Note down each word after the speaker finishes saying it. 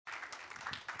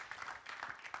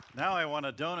Now I want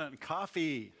a donut and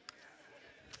coffee.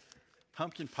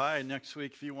 Pumpkin pie next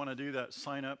week. If you want to do that,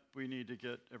 sign up. We need to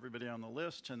get everybody on the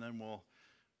list, and then we'll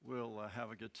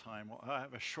have a good time. We'll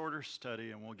have a shorter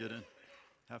study, and we'll get in,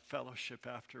 have fellowship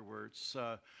afterwards.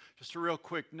 Just a real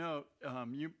quick note.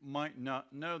 You might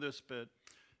not know this, but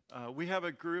we have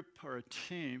a group or a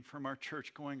team from our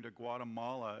church going to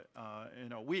Guatemala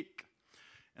in a week,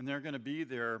 and they're going to be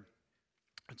there.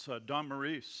 It's Don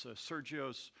Maurice,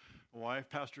 Sergio's wife,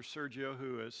 Pastor Sergio,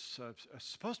 who is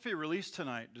supposed to be released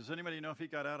tonight. Does anybody know if he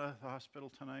got out of the hospital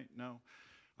tonight? No.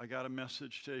 I got a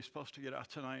message today. He's supposed to get out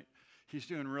tonight. He's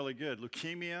doing really good.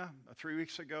 Leukemia 3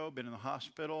 weeks ago, been in the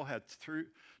hospital, had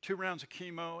 2 rounds of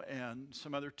chemo and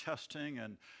some other testing,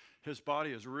 and his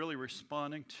body is really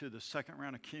responding to the second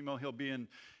round of chemo. He'll be in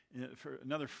for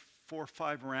another 4 or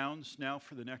 5 rounds now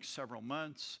for the next several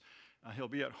months. He'll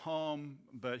be at home,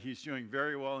 but he's doing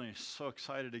very well, and he's so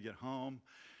excited to get home.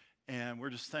 And we're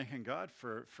just thanking God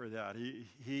for that.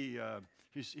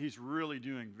 He's really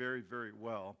doing very, very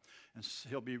well, and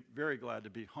he'll be very glad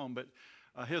to be home. But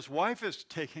his wife is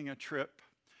taking a trip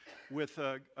with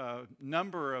a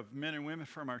number of men and women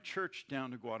from our church down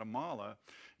to Guatemala.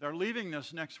 They're leaving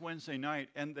this next Wednesday night,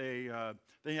 and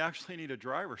they actually need a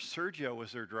driver. Sergio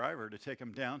was their driver to take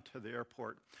them down to the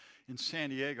airport in San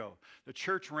Diego. The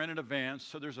church rented a van,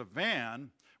 so there's a van.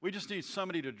 We just need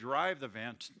somebody to drive the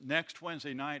van. Next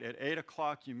Wednesday night at 8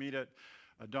 o'clock, you meet at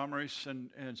Don Maurice and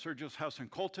Sergio's house in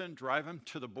Colton, drive them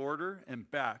to the border and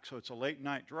back. So it's a late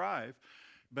night drive.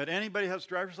 But anybody who has a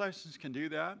driver's license can do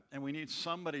that, and we need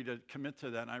somebody to commit to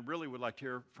that. And I really would like to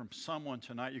hear from someone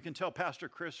tonight. You can tell Pastor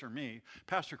Chris or me,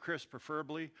 Pastor Chris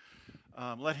preferably.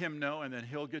 Let him know, and then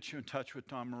he'll get you in touch with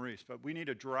Don Maurice. But we need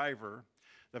a driver.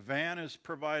 The van is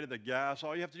provided, the gas.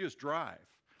 All you have to do is drive.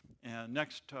 And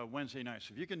next Wednesday night.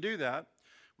 So if you can do that,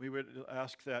 we would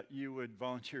ask that you would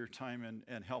volunteer your time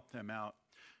and help them out.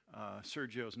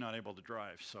 Sergio is not able to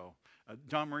drive. So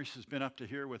Don Maurice has been up to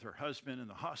here with her husband in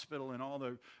the hospital and all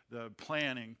the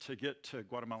planning to get to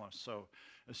Guatemala. So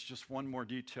it's just one more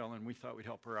detail, and we thought we'd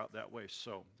help her out that way.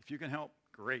 So if you can help,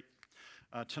 great.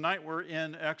 Tonight we're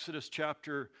in Exodus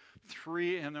chapter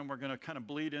 3, and then we're going to kind of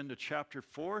bleed into chapter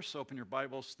 4. So open your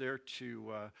Bibles there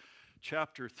to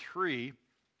chapter 3.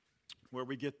 Where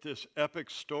we get this epic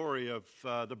story of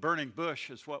the burning bush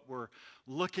is what we're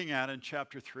looking at in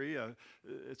chapter 3.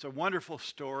 It's a wonderful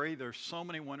story. There's so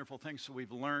many wonderful things that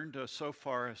we've learned so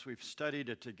far as we've studied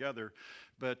it together.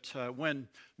 But when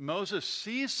Moses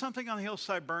sees something on the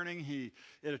hillside burning,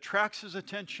 it attracts his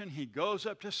attention. He goes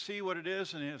up to see what it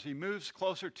is, and as he moves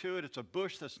closer to it, it's a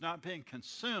bush that's not being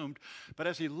consumed. But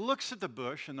as he looks at the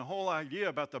bush, and the whole idea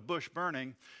about the bush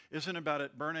burning isn't about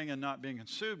it burning and not being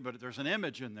consumed, but there's an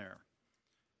image in there.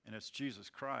 And it's Jesus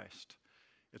Christ.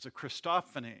 It's a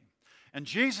Christophany. And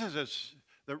Jesus is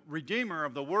the Redeemer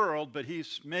of the world, but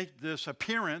he's made this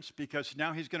appearance because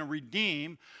now he's going to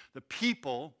redeem the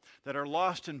people that are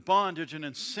lost in bondage and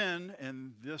in sin.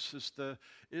 And this is the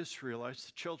Israelites,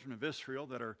 the children of Israel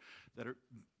that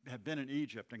have been in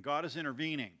Egypt. And God is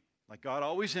intervening, like God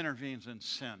always intervenes in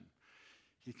sin.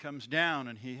 He comes down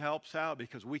and he helps out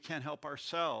because we can't help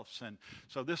ourselves. And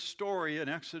so this story in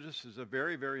Exodus is a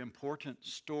very, very important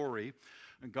story.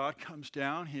 And God comes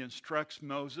down, he instructs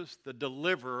Moses, the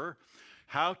deliverer,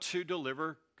 how to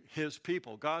deliver his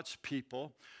people, God's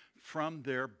people, from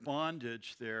their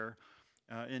bondage there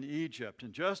in Egypt.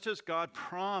 And just as God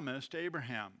promised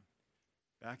Abraham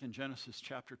back in Genesis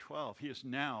chapter 12, he is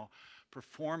now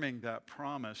performing that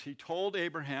promise. He told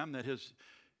Abraham that he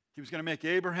was going to make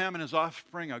Abraham and his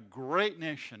offspring a great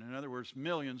nation. In other words,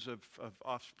 millions of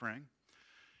offspring.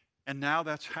 And now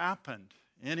that's happened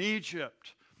in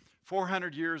Egypt.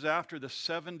 400 years after the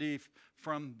 70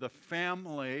 from the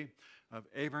family of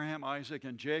Abraham, Isaac,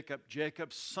 and Jacob,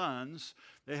 Jacob's sons,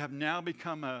 they have now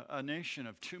become a nation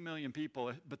of 2 million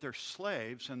people, but they're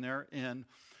slaves and they're in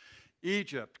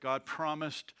Egypt. God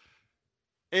promised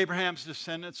Abraham's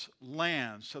descendants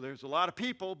land. So there's a lot of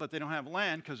people, but they don't have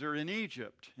land because they're in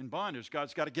Egypt, in bondage.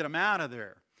 God's got to get them out of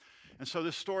there. And so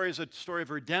this story is a story of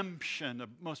redemption, the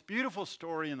most beautiful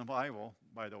story in the Bible,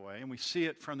 by the way. And we see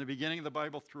it from the beginning of the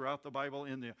Bible, throughout the Bible,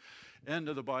 in the end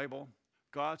of the Bible.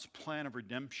 God's plan of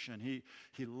redemption.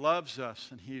 He loves us,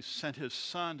 and he sent his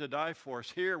son to die for us.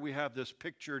 Here we have this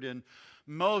pictured in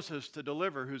Moses, the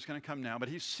deliverer, who's going to come now. But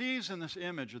he sees in this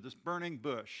image of this burning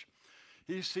bush,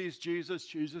 he sees Jesus.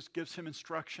 Jesus gives him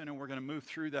instruction, and we're going to move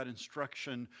through that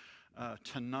instruction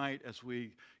tonight as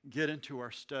we get into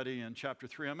our study in chapter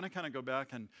 3. I'm going to kind of go back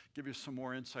and give you some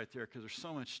more insight there because there's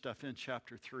so much stuff in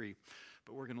chapter 3.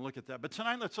 but we're going to look at that. But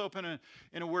tonight, let's open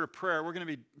in a word of prayer. We're going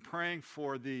to be praying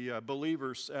for the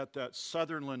believers at that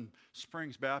Sutherland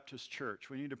Springs Baptist Church.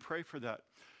 We need to pray for that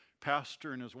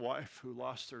pastor and his wife who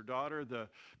lost their daughter. The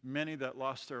many that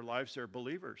lost their lives, they're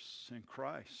believers in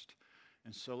Christ.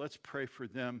 And so let's pray for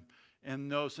them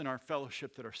and those in our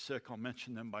fellowship that are sick. I'll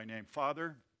mention them by name.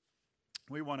 Father,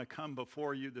 we want to come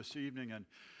before you this evening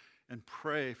and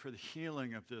pray for the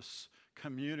healing of this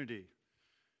community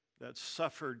that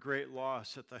suffered great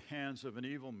loss at the hands of an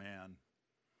evil man.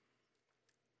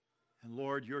 And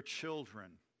Lord, your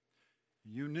children,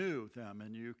 you knew them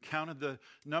and you counted the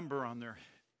number on their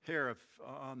hair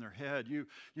on their head. You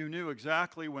knew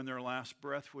exactly when their last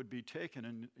breath would be taken,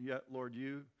 and yet, Lord,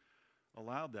 you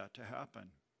allowed that to happen.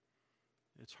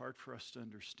 It's hard for us to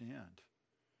understand.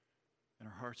 And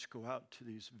our hearts go out to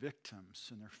these victims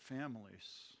and their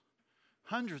families.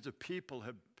 Hundreds of people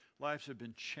lives have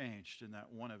been changed in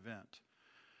that one event.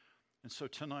 And so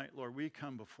tonight, Lord, we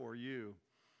come before you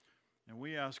and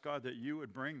we ask, God, that you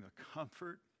would bring the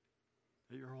comfort,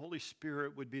 that your Holy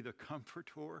Spirit would be the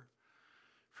comforter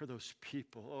for those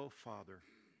people. Oh, Father,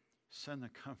 send the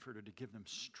comforter to give them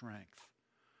strength.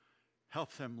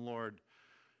 Help them, Lord,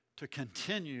 to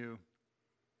continue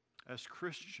as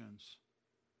Christians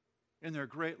in their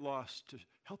great loss, to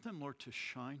help them, Lord, to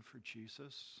shine for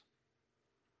Jesus.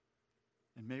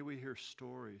 And may we hear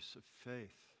stories of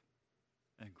faith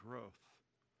and growth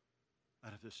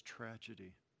out of this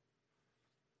tragedy.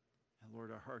 And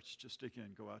Lord, our hearts just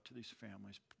again go out to these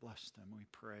families. Bless them, we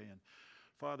pray. And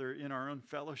Father, in our own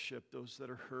fellowship, those that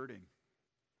are hurting,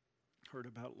 heard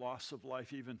about loss of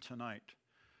life even tonight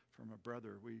from a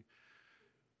brother.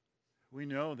 We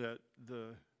know that the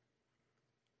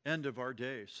end of our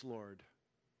days, Lord,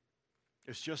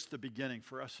 is just the beginning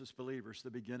for us as believers,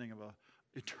 the beginning of a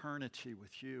eternity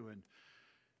with you. And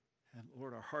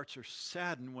Lord, our hearts are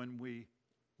saddened when we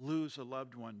lose a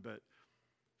loved one, but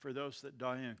for those that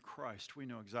die in Christ, we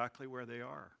know exactly where they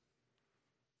are.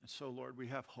 And so, Lord, we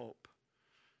have hope.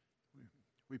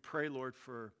 We pray, Lord,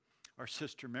 for our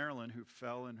sister Marilyn who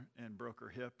fell and broke her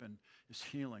hip and is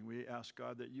healing. We ask,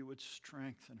 God, that you would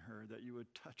strengthen her, that you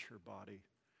would touch her body.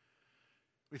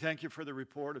 We thank you for the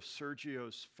report of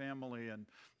Sergio's family and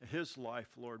his life,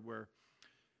 Lord, where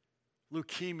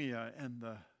leukemia and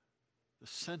the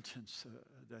sentence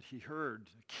that he heard,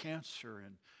 the cancer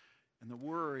and the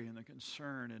worry and the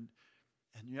concern,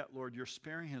 and yet, Lord, you're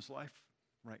sparing his life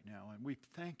right now. And we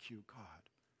thank you, God,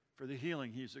 for the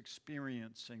healing he's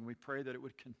experiencing. We pray that it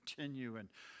would continue and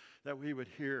that we would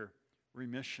hear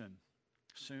remission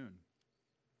soon.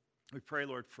 We pray,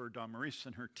 Lord, for Damaris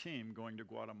and her team going to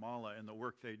Guatemala and the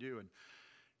work they do,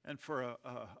 and for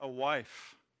a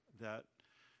wife that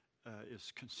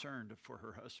is concerned for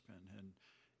her husband, and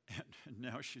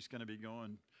now she's going to be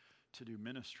going to do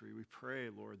ministry. We pray,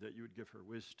 Lord, that you would give her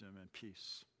wisdom and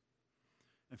peace.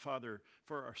 And Father,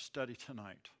 for our study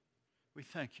tonight, we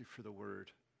thank you for the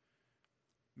word.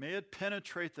 May it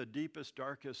penetrate the deepest,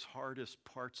 darkest, hardest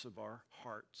parts of our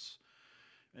hearts.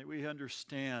 May we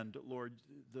understand, Lord,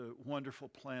 the wonderful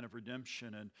plan of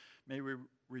redemption, and may we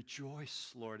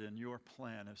rejoice, Lord, in your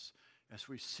plan as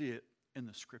we see it in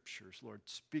the Scriptures. Lord,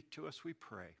 speak to us, we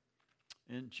pray,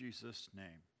 in Jesus'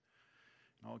 name.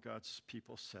 And all God's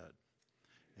people said,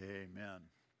 amen.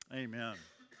 Amen.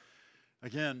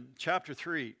 Again, chapter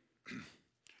 3.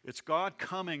 It's God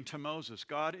coming to Moses,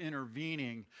 God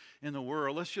intervening in the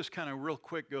world. Let's just kind of real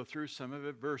quick go through some of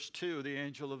it. Verse 2, the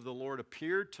angel of the Lord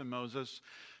appeared to Moses,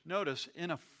 notice, in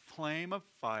a flame of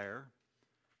fire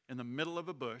in the middle of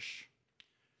a bush.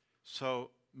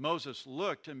 So Moses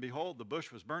looked, and behold, the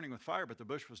bush was burning with fire, but the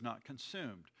bush was not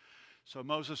consumed. So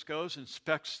Moses goes,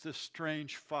 inspects this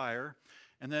strange fire,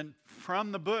 and then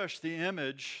from the bush, the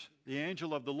image, the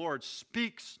angel of the Lord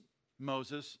speaks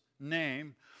Moses'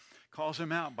 name, calls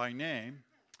him out by name.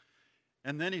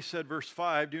 And then he said, verse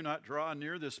 5, do not draw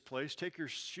near this place. Take your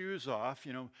shoes off.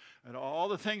 You know, and all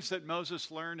the things that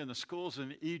Moses learned in the schools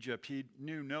in Egypt, he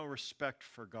knew no respect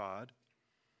for God.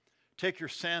 Take your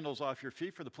sandals off your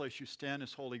feet, for the place you stand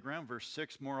is holy ground. Verse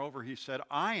 6, moreover, he said,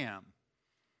 I am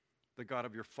the God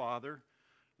of your father,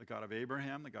 the God of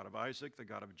Abraham, the God of Isaac, the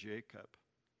God of Jacob.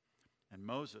 And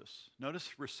Moses,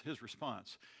 notice his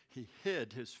response. He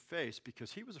hid his face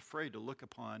because he was afraid to look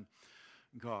upon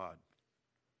God.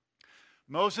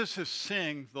 Moses is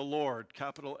seeing the Lord,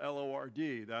 capital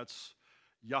L-O-R-D. That's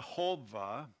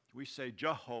Yehovah. We say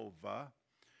Jehovah.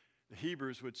 The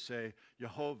Hebrews would say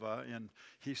Jehovah, and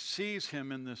he sees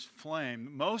him in this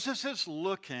flame. Moses is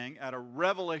looking at a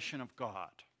revelation of God.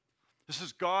 This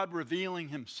is God revealing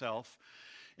himself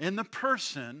in the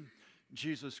person,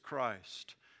 Jesus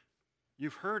Christ.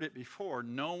 You've heard it before.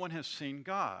 No one has seen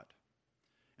God.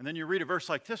 And then you read a verse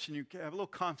like this and you have a little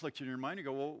conflict in your mind. You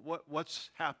go, well,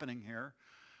 what's happening here?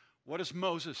 What is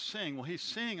Moses seeing? Well, he's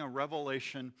seeing a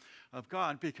revelation of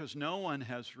God because no one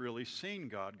has really seen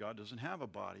God. God doesn't have a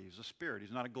body. He's a spirit.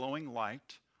 He's not a glowing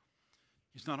light.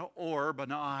 He's not an orb,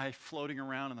 an eye floating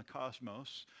around in the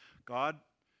cosmos. God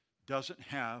doesn't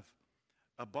have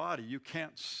a body. You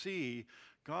can't see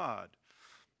God.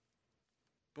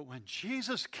 But when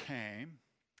Jesus came,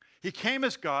 he came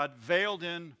as God, veiled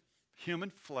in human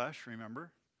flesh,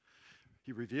 remember?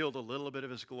 He revealed a little bit of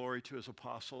his glory to his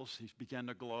apostles. He began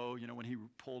to glow, when he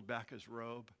pulled back his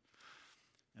robe.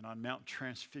 And on Mount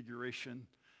Transfiguration,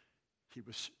 he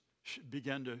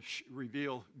began to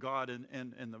reveal God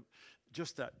in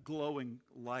just that glowing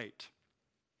light.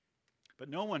 But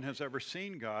no one has ever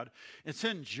seen God. It's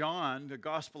in John, the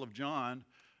Gospel of John,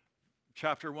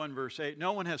 chapter 1, verse 8.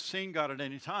 No one has seen God at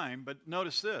any time, but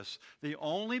notice this. The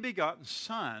only begotten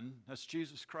Son, that's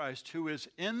Jesus Christ, who is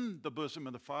in the bosom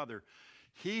of the Father,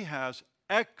 he has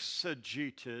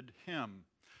exegeted him.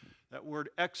 That word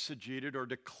exegeted or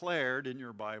declared in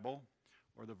your Bible,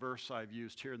 or the verse I've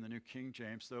used here in the New King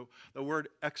James, though the word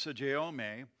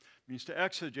exegeome means to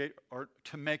exegete or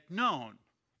to make known.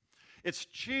 It's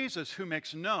Jesus who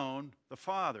makes known the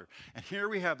Father. And here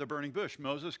we have the burning bush.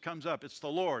 Moses comes up. It's the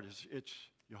Lord. It's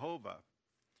Jehovah.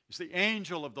 It's the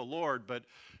angel of the Lord, but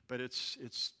it's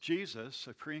Jesus,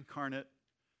 a pre-incarnate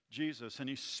Jesus, and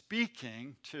he's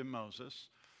speaking to Moses.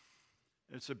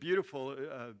 It's a beautiful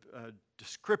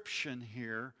description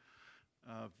here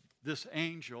of this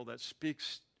angel that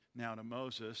speaks now to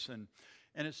Moses. And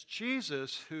it's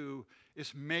Jesus who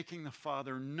is making the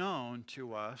Father known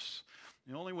to us.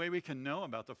 The only way we can know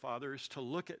about the Father is to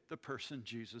look at the person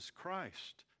Jesus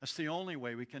Christ. That's the only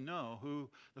way we can know who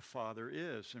the Father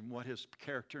is and what his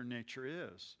character and nature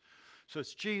is. So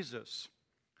it's Jesus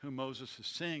who Moses is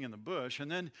seeing in the bush.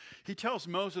 And then he tells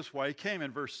Moses why he came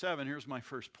in verse 7. Here's my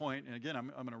first point. And again,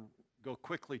 I'm going to go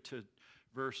quickly to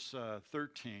verse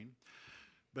 13.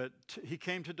 But he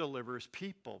came to deliver his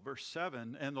people. Verse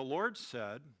 7, and the Lord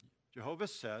said, Jehovah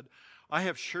said, I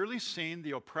have surely seen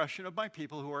the oppression of my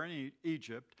people who are in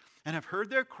Egypt, and have heard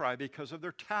their cry because of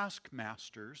their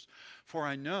taskmasters, for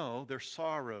I know their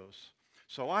sorrows.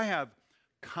 So I have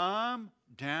come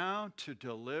down to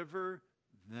deliver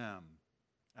them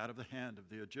out of the hand of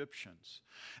the Egyptians,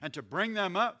 and to bring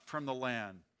them up from the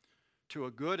land to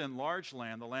a good and large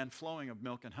land, the land flowing of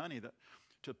milk and honey,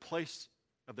 to place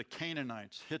of the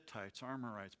Canaanites, Hittites,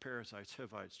 Amorites, Perizzites,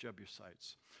 Hivites,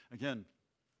 Jebusites. Again,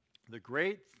 the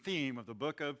great theme of the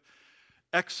book of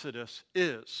Exodus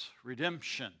is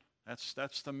redemption.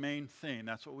 That's the main theme.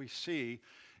 That's what we see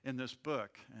in this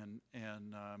book.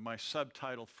 And my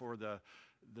subtitle for the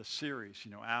series,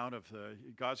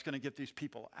 God's going to get these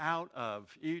people out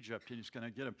of Egypt, and he's going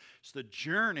to get them. It's the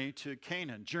journey to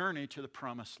Canaan, journey to the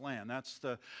promised land. That's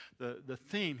the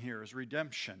theme here is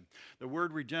redemption. The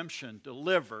word redemption,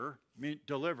 deliver,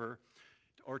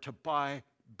 or to buy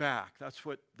back. That's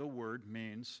what the word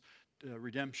means,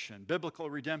 redemption. Biblical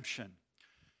redemption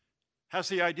has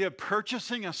the idea of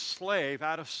purchasing a slave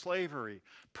out of slavery,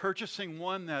 purchasing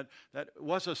one that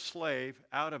was a slave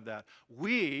out of that.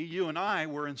 You and I,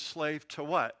 were enslaved to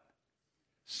what?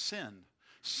 Sin.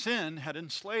 Sin had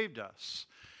enslaved us.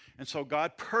 And so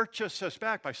God purchased us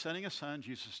back by sending a son.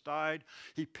 Jesus died.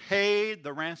 He paid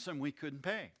the ransom we couldn't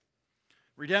pay.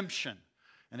 Redemption.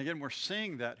 And again, we're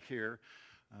seeing that here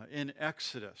in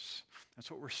Exodus. That's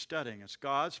what we're studying. It's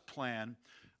God's plan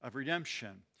of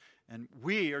redemption. And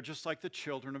we are just like the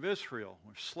children of Israel.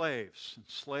 We're slaves,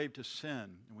 enslaved to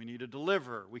sin. And we need a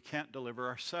deliverer. We can't deliver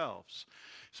ourselves.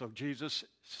 So Jesus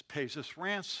pays us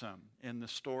ransom. In the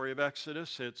story of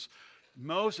Exodus, it's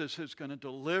Moses who's going to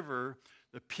deliver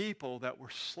the people that were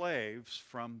slaves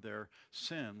from their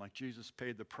sin, like Jesus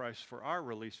paid the price for our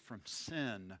release from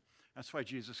sin. That's why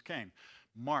Jesus came.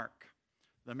 Mark,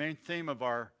 the main theme of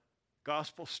our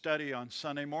gospel study on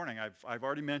Sunday morning. I've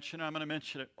already mentioned it. I'm going to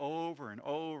mention it over and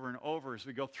over and over as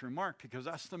we go through Mark, because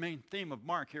that's the main theme of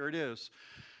Mark. Here it is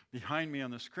behind me on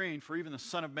the screen. For even the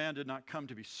Son of Man did not come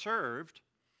to be served,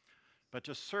 but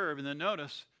to serve. And then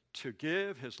notice, to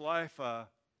give his life a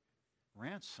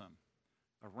ransom.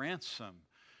 A ransom.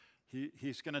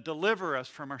 He's going to deliver us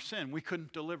from our sin. We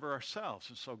couldn't deliver ourselves.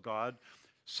 And so God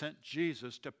sent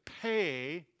Jesus to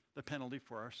pay the penalty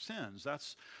for our sins.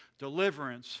 That's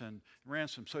deliverance and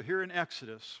ransom. So here in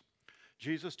Exodus,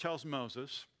 Jesus tells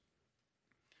Moses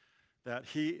that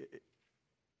he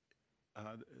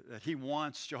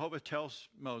wants, Jehovah tells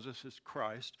Moses, is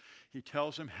Christ, he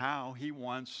tells him how he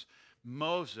wants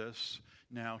Moses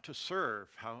now to serve,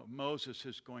 how Moses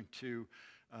is going to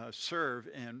serve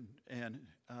and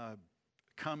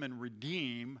come and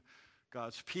redeem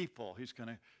God's people. He's going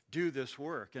to do this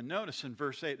work. And notice in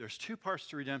verse 8, there's two parts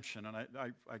to redemption. And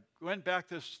I went back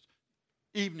this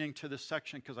evening to this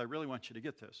section because I really want you to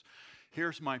get this.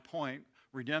 Here's my point.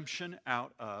 Redemption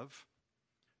out of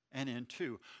and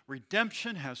into.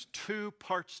 Redemption has two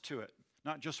parts to it,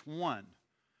 not just one.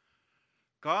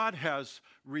 God has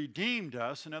redeemed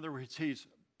us. In other words, He's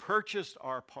purchased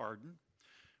our pardon.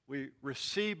 We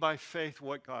receive by faith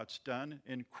what God's done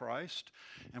in Christ,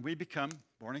 and we become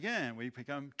born again. We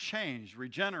become changed,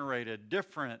 regenerated,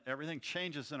 different. Everything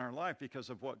changes in our life because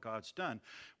of what God's done.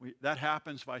 That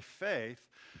happens by faith.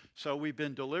 So we've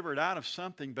been delivered out of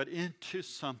something, but into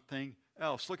something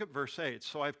else. Look at verse 8.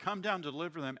 So I've come down to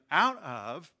deliver them out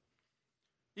of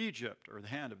Egypt, or the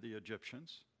hand of the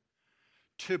Egyptians,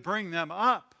 to bring them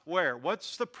up. Where?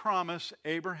 What's the promise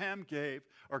Abraham gave,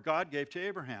 or God gave to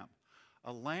Abraham?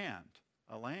 A land.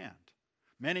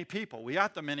 Many people. We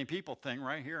got the many people thing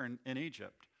right here in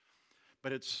Egypt.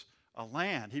 But it's a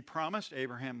land. He promised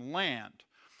Abraham land.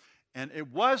 And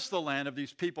it was the land of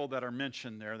these people that are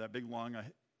mentioned there, that big long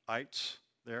ites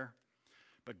there.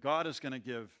 But God is going to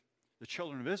give the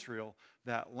children of Israel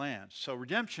that land. So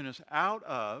redemption is out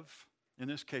of, in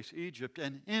this case, Egypt,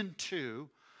 and into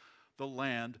the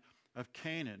land of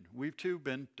Canaan. We've too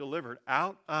been delivered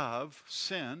out of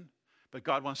sin, but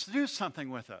God wants to do something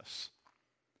with us.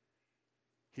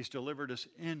 He's delivered us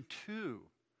into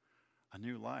a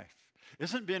new life.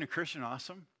 Isn't being a Christian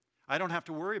awesome? I don't have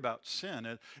to worry about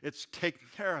sin. It's taken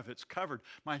care of. It's covered.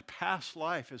 My past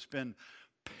life has been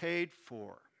paid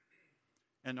for.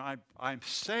 And I'm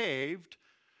saved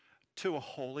to a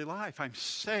holy life. I'm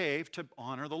saved to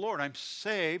honor the Lord. I'm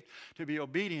saved to be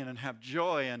obedient and have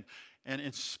joy. And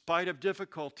in spite of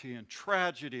difficulty and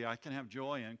tragedy, I can have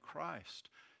joy in Christ,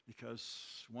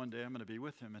 because one day I'm going to be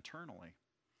with Him eternally.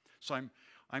 So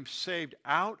I'm saved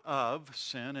out of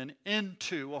sin and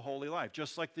into a holy life,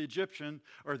 just like the Egyptian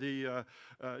or the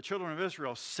children of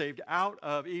Israel saved out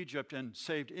of Egypt and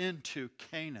saved into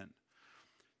Canaan.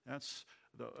 That's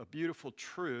a beautiful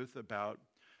truth about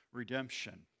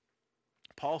redemption.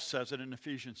 Paul says it in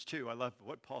Ephesians 2. I love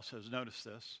what Paul says. Notice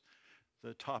this,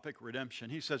 the topic redemption.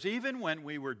 He says, even when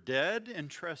we were dead in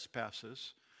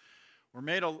trespasses,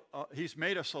 He's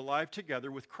made us alive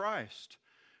together with Christ.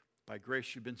 By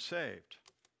grace you've been saved.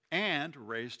 And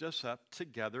raised us up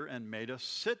together and made us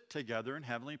sit together in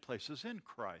heavenly places in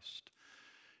Christ.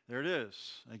 There it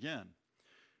is. Again,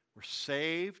 we're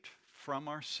saved from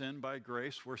our sin by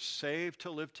grace. We're saved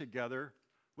to live together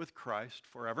with Christ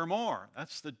forevermore.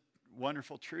 That's the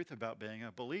wonderful truth about being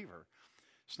a believer.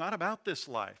 It's not about this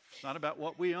life. It's not about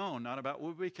what we own, not about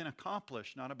what we can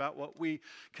accomplish, not about what we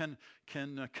can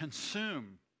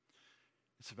consume.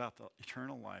 It's about the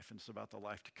eternal life, and it's about the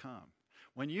life to come.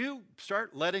 When you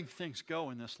start letting things go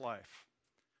in this life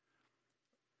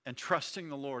and trusting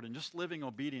the Lord and just living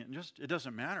obedient, and it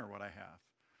doesn't matter what I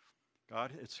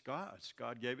have. It's God's.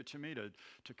 God gave it to me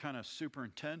to kind of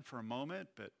superintend for a moment,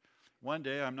 but one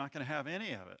day I'm not going to have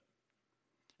any of it.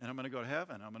 And I'm going to go to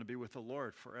heaven. I'm going to be with the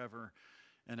Lord forever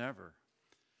and ever.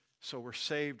 So we're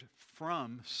saved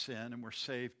from sin, and we're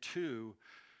saved to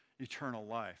eternal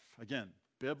life. Again,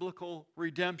 biblical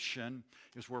redemption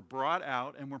is we're brought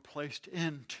out and we're placed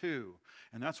into.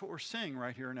 And that's what we're seeing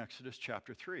right here in Exodus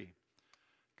chapter 3.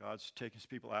 God's taking his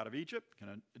people out of Egypt,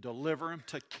 going to deliver them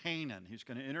to Canaan. He's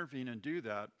going to intervene and do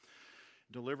that,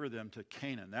 deliver them to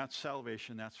Canaan. That's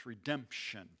salvation, that's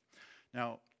redemption.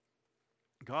 Now,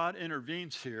 God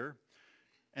intervenes here,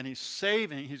 and he's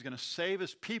going to save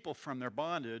his people from their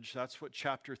bondage. That's what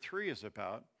chapter 3 is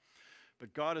about.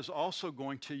 But God is also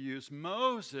going to use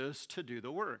Moses to do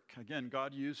the work. Again,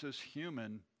 God uses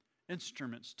human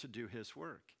instruments to do his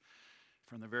work.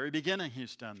 From the very beginning,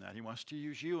 he's done that. He wants to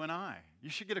use you and I. You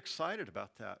should get excited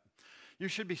about that. You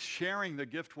should be sharing the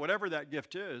gift, whatever that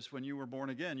gift is. When you were born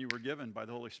again, you were given by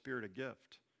the Holy Spirit a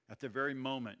gift at the very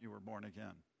moment you were born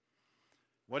again.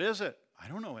 What is it? I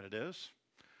don't know what it is.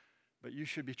 But you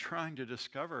should be trying to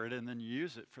discover it and then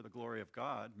use it for the glory of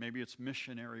God. Maybe it's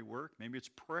missionary work. Maybe it's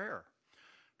prayer.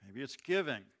 Maybe it's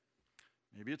giving.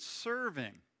 Maybe it's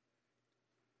serving.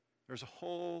 There's a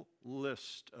whole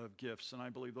list of gifts, and I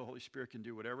believe the Holy Spirit can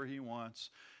do whatever he wants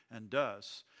and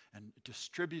does, and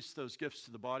distributes those gifts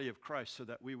to the body of Christ so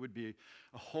that we would be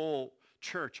a whole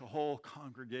church, a whole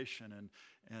congregation,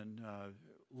 and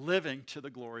living to the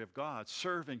glory of God,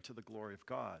 serving to the glory of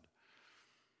God.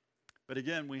 But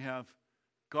again, we have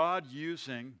God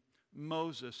using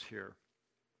Moses here.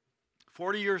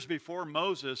 40 years before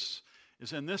Moses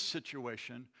is in this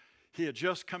situation, He had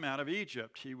just come out of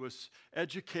Egypt. He was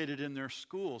educated in their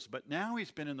schools, but now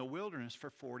he's been in the wilderness for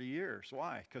 40 years.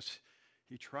 Why? Because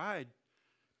he tried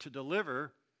to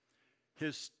deliver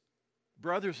his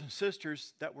brothers and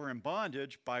sisters that were in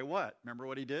bondage by what? Remember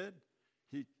what he did?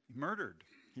 He murdered.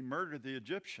 He murdered the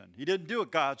Egyptian. He didn't do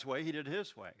it God's way. He did it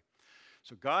his way.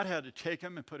 So God had to take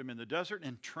him and put him in the desert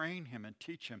and train him and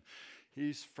teach him.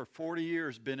 He's, for 40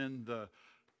 years, been in the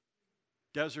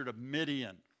desert of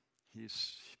Midian.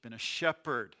 He's been a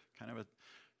shepherd,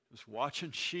 just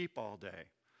watching sheep all day.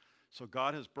 So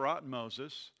God has brought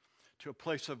Moses to a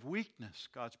place of weakness.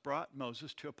 God's brought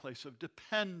Moses to a place of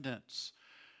dependence.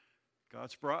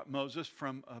 God's brought Moses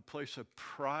from a place of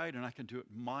pride, and I can do it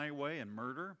my way, and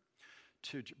murder,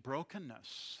 to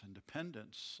brokenness and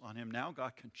dependence on him. Now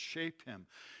God can shape him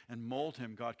and mold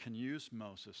him. God can use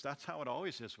Moses. That's how it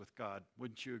always is with God.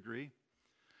 Wouldn't you agree?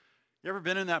 You ever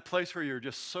been in that place where you're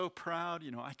just so proud,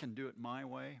 I can do it my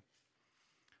way?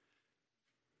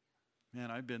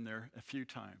 Man, I've been there a few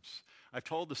times. I've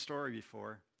told the story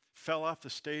before. Fell off the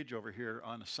stage over here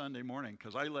on a Sunday morning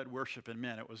because I led worship, and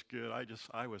man, it was good.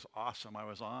 I was awesome. I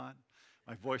was on.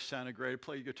 My voice sounded great. I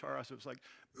played guitar. I was like,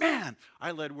 man,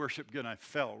 I led worship good, and I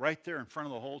fell right there in front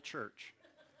of the whole church.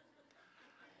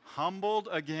 Humbled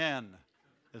again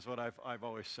is what I've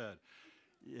always said.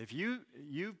 If you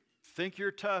think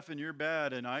you're tough and you're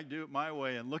bad and I do it my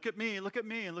way, and look at me, and look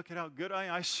at how good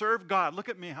I serve God. Look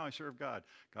at me, how I serve God.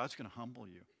 God's going to humble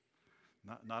you.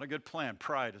 Not a good plan.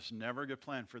 Pride is never a good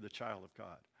plan for the child of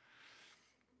God.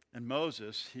 And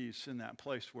Moses, he's in that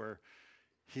place where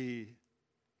he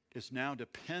is now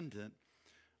dependent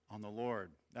on the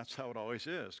Lord. That's how it always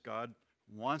is. God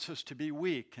wants us to be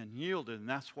weak and yielded, and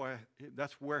that's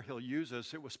where he'll use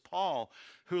us. It was Paul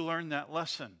who learned that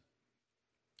lesson.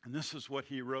 And this is what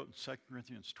he wrote in 2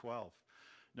 Corinthians 12.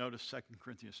 Notice 2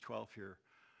 Corinthians 12 here.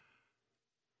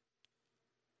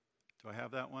 Do I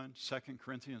have that one? 2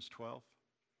 Corinthians 12.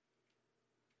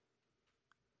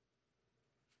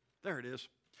 There it is.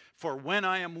 For when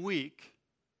I am weak,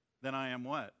 then I am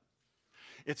what?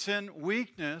 It's in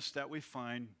weakness that we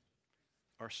find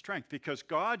our strength, because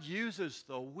God uses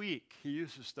the weak. He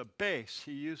uses the base.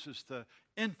 He uses the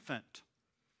infant.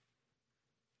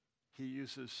 He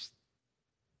uses,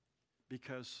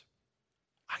 because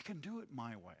I can do it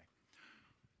my way.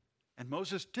 And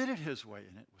Moses did it his way,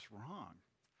 and it was wrong.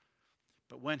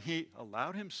 But when he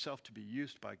allowed himself to be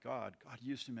used by God, God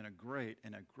used him in a great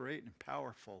and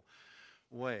powerful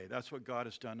way. That's what God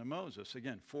has done to Moses.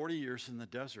 Again, 40 years in the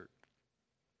desert.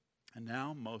 And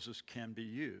now Moses can be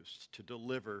used to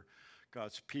deliver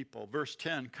God's people. Verse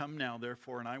 10, come now,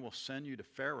 therefore, and I will send you to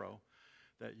Pharaoh,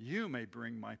 that you may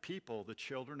bring my people, the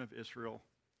children of Israel,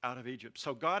 out of Egypt.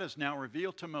 So God has now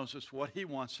revealed to Moses what he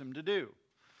wants him to do.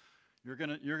 You're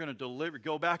going to deliver,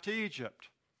 go back to Egypt.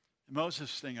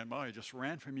 Moses thinking, I just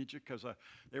ran from Egypt because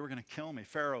they were going to kill me.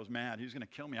 Pharaoh's mad. He's going to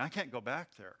kill me. I can't go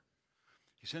back there.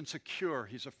 He's insecure.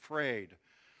 He's afraid.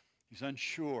 He's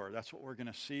unsure. That's what we're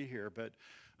going to see here. But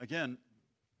again,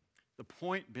 the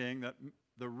point being that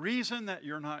the reason that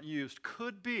you're not used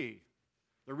could be,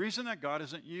 the reason that God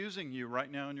isn't using you right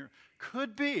now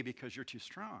could be because you're too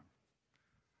strong.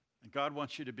 And God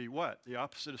wants you to be what? The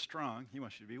opposite of strong. He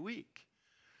wants you to be weak.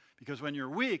 Because when you're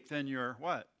weak, then you're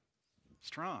what?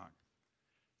 Strong.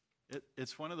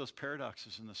 It's one of those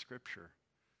paradoxes in the Scripture.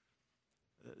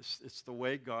 It's the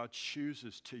way God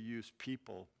chooses to use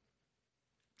people.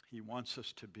 He wants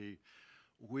us to be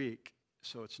weak,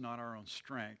 so it's not our own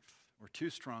strength. We're too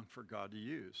strong for God to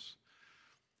use.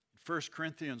 1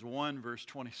 Corinthians 1, verse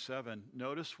 27,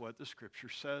 notice what the Scripture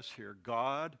says here.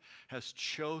 God has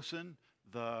chosen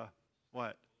the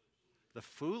what? The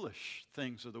foolish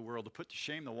things of the world to put to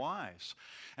shame the wise.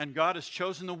 And God has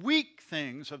chosen the weak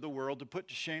things of the world to put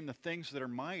to shame the things that are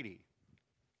mighty.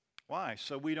 Why?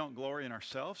 So we don't glory in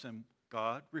ourselves, and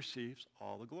God receives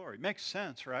all the glory. Makes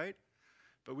sense, right?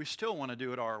 But we still want to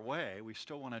do it our way. We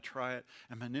still want to try it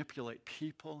and manipulate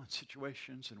people and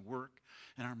situations and work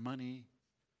and our money.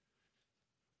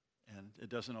 And it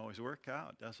doesn't always work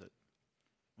out, does it?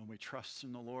 When we trust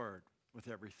in the Lord with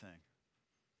everything.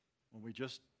 When we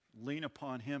just lean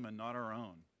upon him and not our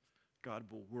own, God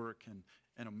will work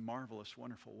in a marvelous,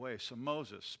 wonderful way. So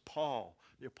Moses, Paul,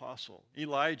 the apostle,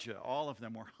 Elijah, all of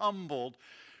them were humbled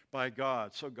by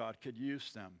God so God could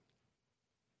use them.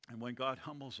 And when God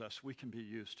humbles us, we can be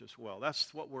used as well.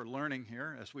 That's what we're learning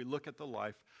here as we look at the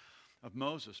life of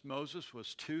Moses. Moses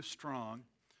was too strong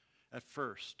at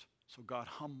first, so God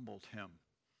humbled him.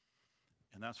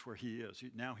 And that's where he is.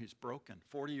 Now he's broken.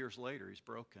 40 years later, he's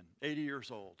broken. 80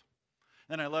 years old.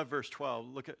 And I love verse 12.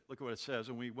 Look at what it says,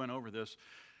 and we went over this.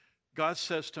 God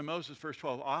says to Moses, verse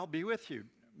 12, I'll be with you.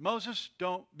 Moses,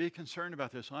 don't be concerned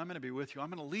about this. I'm going to be with you. I'm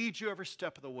going to lead you every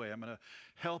step of the way. I'm going to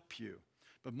help you.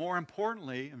 But more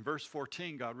importantly, in verse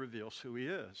 14, God reveals who he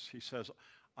is. He says,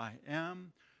 I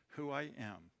am who I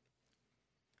am.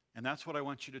 And that's what I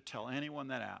want you to tell anyone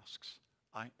that asks.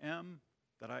 I am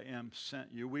that I am sent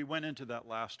you. We went into that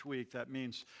last week. That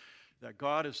means that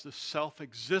God is the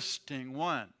self-existing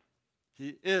one.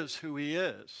 He is who he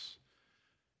is.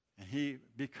 And he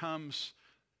becomes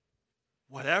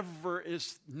whatever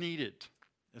is needed.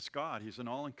 It's God. He's an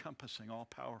all-encompassing,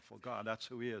 all-powerful God. That's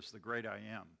who he is, the great I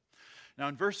am. Now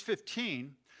in verse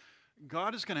 15,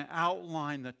 God is going to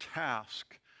outline the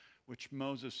task which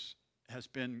Moses has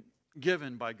been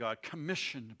given by God,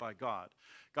 commissioned by God.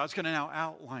 God's going to now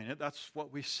outline it. That's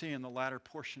what we see in the latter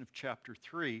portion of chapter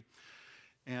 3.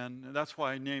 And that's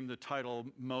why I named the title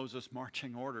Moses'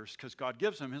 Marching Orders, because God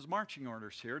gives him his marching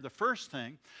orders here. The first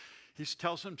thing, he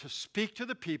tells him to speak to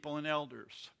the people and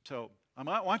elders. So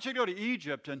I want you to go to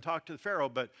Egypt and talk to the Pharaoh,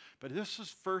 but this is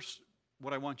first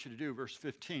what I want you to do, verse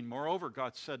 15. Moreover,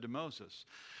 God said to Moses,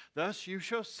 thus you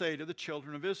shall say to the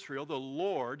children of Israel, the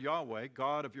Lord, Yahweh,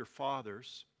 God of your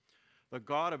fathers, the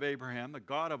God of Abraham, the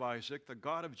God of Isaac, the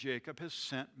God of Jacob has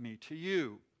sent me to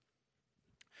you.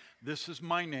 This is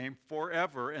my name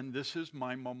forever, and this is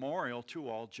my memorial to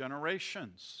all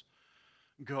generations.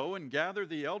 Go and gather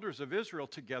the elders of Israel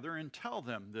together and tell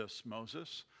them this,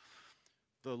 Moses.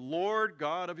 The Lord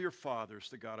God of your fathers,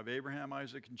 the God of Abraham,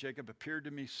 Isaac, and Jacob, appeared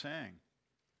to me, saying,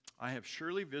 I have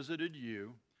surely visited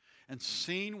you and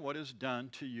seen what is done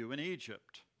to you in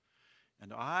Egypt.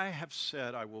 And I have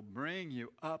said, I will bring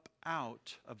you up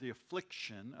out of the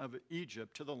affliction of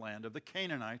Egypt to the land of the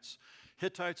Canaanites,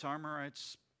 Hittites,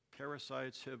 Amorites,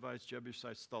 Perizzites, Hivites,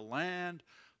 Jebusites, the land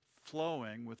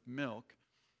flowing with milk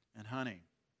and honey.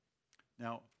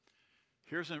 Now,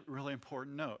 here's a really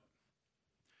important note.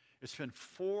 It's been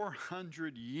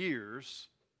 400 years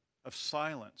of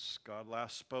silence. God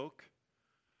last spoke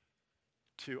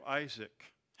to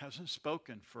Isaac. Hasn't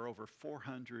spoken for over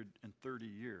 430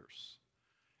 years.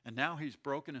 And now he's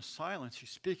broken his silence. He's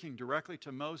speaking directly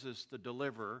to Moses, the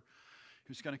deliverer,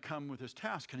 who's going to come with his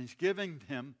task. And he's giving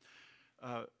him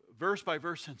verse by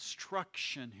verse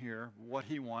instruction here, what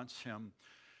he wants him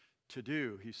to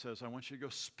do. He says, I want you to go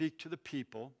speak to the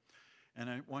people, and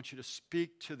I want you to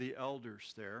speak to the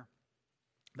elders there.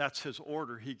 That's his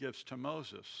order he gives to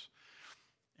Moses.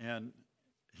 And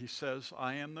he says,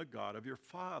 I am the God of your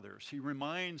fathers. He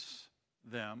reminds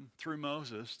them through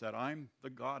Moses that I'm the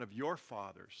God of your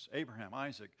fathers, Abraham,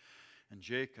 Isaac, and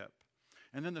Jacob.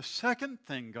 And then the second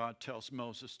thing God tells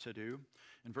Moses to do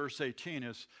in verse 18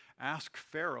 is ask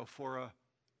Pharaoh for a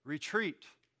retreat.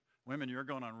 Women, you're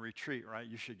going on a retreat, right?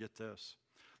 You should get this.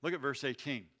 Look at verse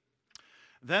 18.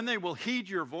 Then they will heed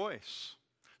your voice.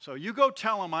 So you go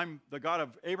tell them I'm the God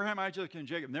of Abraham, Isaac, and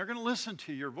Jacob. And they're going to listen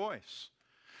to your voice.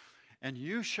 And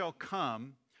you shall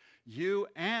come, you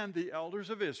and the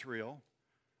elders of Israel.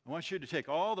 I want you to take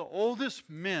all the oldest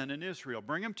men in Israel,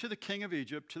 bring them to the king of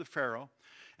Egypt, to the Pharaoh,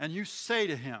 and you say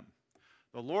to him,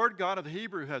 the Lord God of the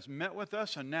Hebrew has met with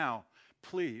us, and now,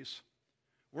 please,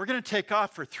 we're going to take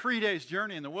off for 3 days'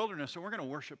 journey in the wilderness, and we're going to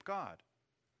worship God.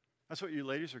 That's what you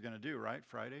ladies are going to do, right?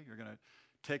 Friday, you're going to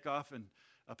take off and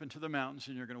up into the mountains,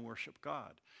 and you're going to worship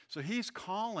God. So he's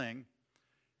calling,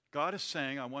 God is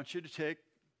saying, I want you to take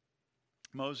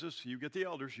Moses, you get the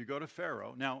elders, you go to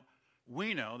Pharaoh. Now,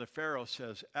 we know that Pharaoh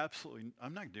says, absolutely,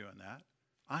 I'm not doing that.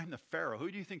 I'm the Pharaoh. Who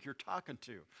do you think you're talking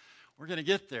to? We're going to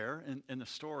get there in the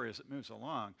story as it moves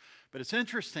along. But it's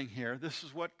interesting here. This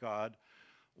is what God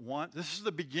wants. This is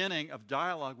the beginning of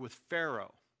dialogue with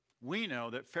Pharaoh. We know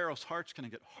that Pharaoh's heart's going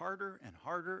to get harder and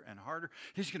harder and harder.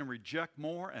 He's going to reject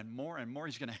more and more and more.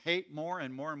 He's going to hate more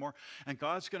and more and more. And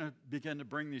God's going to begin to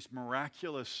bring these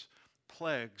miraculous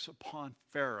plagues upon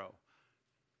Pharaoh.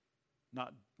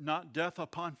 Not death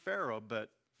upon Pharaoh, but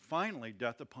finally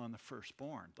death upon the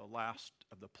firstborn, the last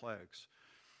of the plagues.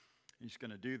 He's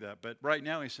going to do that. But right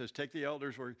now he says, take the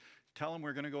elders, tell them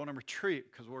we're going to go on a retreat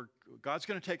because God's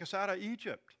going to take us out of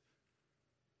Egypt.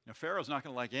 Now, Pharaoh's not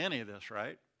going to like any of this,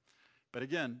 right? But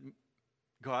again,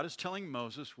 God is telling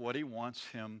Moses what he wants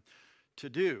him to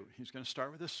do. He's going to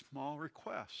start with a small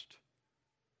request.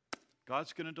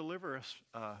 God's going to deliver us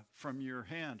from your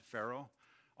hand, Pharaoh.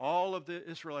 All of the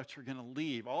Israelites are going to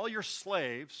leave. All your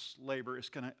slaves' labor is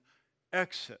going to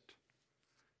exit.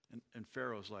 And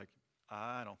Pharaoh's like,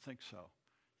 I don't think so.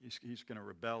 He's going to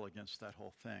rebel against that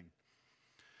whole thing.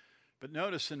 But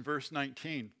notice in verse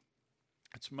 19,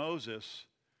 it's Moses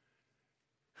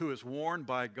who is warned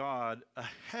by God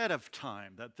ahead of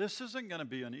time that this isn't going to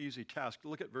be an easy task.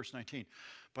 Look at verse 19.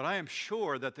 But I am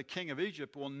sure that the king of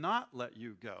Egypt will not let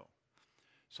you go.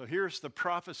 So here's the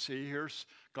prophecy. Here's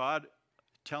God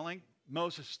telling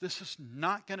Moses, this is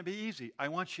not going to be easy. I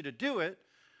want you to do it,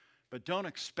 but don't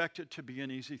expect it to be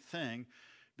an easy thing,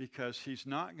 because he's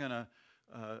not going to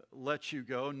let you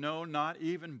go. No, not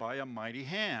even by a mighty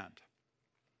hand.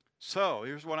 So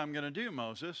here's what I'm going to do,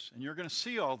 Moses, and you're going to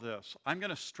see all this. I'm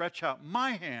going to stretch out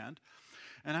my hand,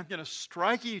 and I'm going to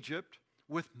strike Egypt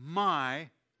with my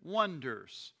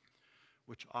wonders,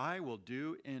 which I will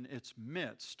do in its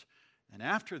midst. And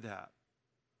after that,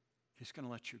 he's going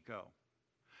to let you go.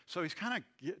 So he's kind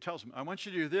of tells him, I want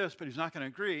you to do this, but he's not going to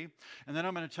agree. And then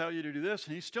I'm going to tell you to do this,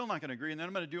 and he's still not going to agree. And then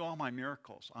I'm going to do all my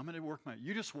miracles. I'm going to work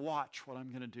you just watch what I'm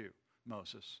going to do,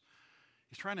 Moses.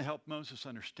 He's trying to help Moses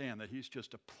understand that he's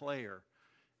just a player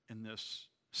in this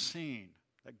scene,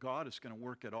 that God is going to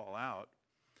work it all out.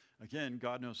 Again,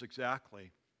 God knows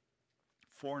exactly,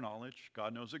 foreknowledge,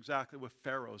 God knows exactly what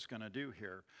Pharaoh's going to do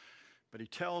here. But he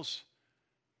tells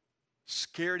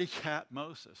scaredy cat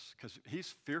Moses, because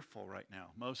he's fearful right now.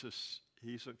 Moses,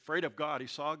 he's afraid of God. He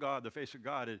saw God, the face of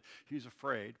God, and he's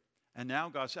afraid. And now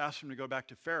God's asked him to go back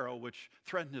to Pharaoh, which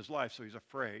threatened his life, so he's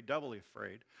afraid, doubly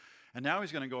afraid. And now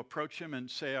he's going to go approach him and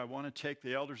say, I want to take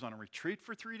the elders on a retreat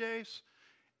for 3 days.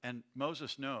 And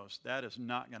Moses knows that is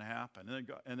not going to happen.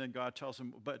 And then God tells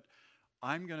him, but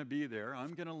I'm going to be there.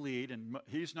 I'm going to lead. And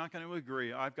he's not going to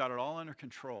agree. I've got it all under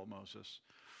control, Moses.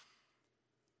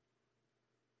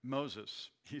 Moses,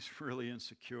 he's really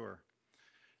insecure.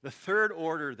 The third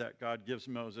order that God gives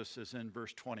Moses is in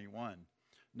verse 21.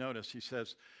 Notice he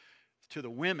says to the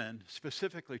women,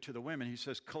 specifically to the women, he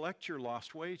says, collect your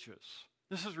lost wages.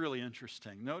 This is really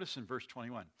interesting. Notice in verse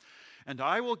 21. And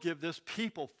I will give this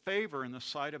people favor in the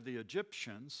sight of the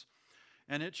Egyptians,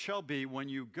 and it shall be when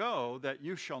you go that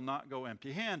you shall not go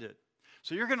empty-handed.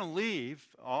 So you're going to leave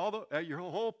all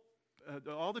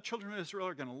the children of Israel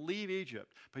are going to leave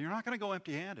Egypt, but you're not going to go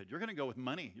empty-handed. You're going to go with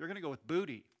money. You're going to go with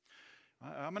booty.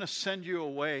 I'm going to send you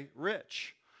away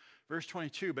rich. Verse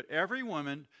 22, but every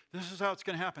woman, this is how it's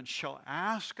going to happen, shall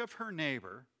ask of her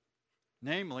neighbor,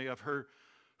 namely of her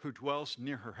who dwells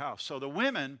near her house. So the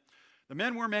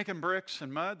men were making bricks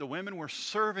and mud. The women were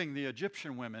serving the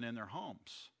Egyptian women in their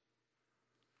homes.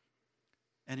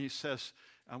 And he says,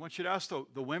 I want you to ask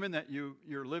the women that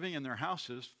you're living in their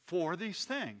houses for these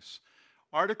things.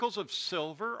 Articles of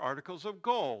silver, articles of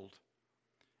gold,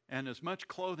 and as much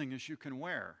clothing as you can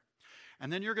wear.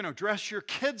 And then you're going to dress your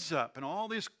kids up in all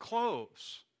these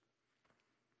clothes.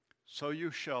 So you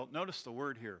shall, notice the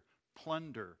word here,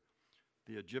 plunder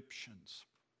the Egyptians.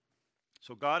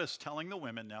 So God is telling the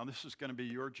women now, this is going to be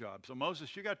your job. So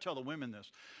Moses, you got to tell the women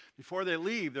this. Before they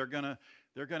leave, they're going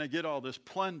to get all this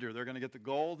plunder. They're going to get the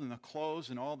gold and the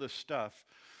clothes and all this stuff.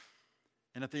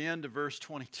 And at the end of verse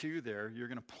 22 there, you're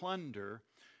going to plunder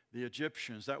the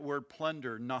Egyptians. That word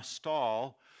plunder,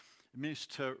 nastal, it means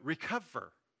to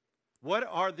recover. What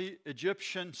are the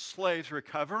Egyptian slaves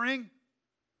recovering?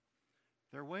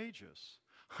 Their wages.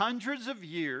 Hundreds of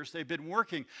years they've been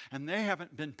working, and they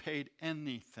haven't been paid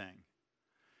anything.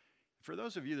 For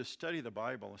those of you that study the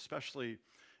Bible, especially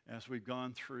as we've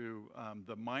gone through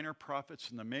the minor prophets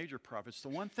and the major prophets, the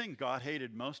one thing God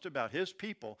hated most about his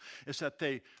people is that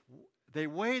they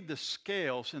weighed the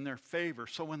scales in their favor,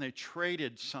 so when they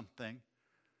traded something,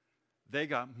 they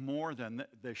got more than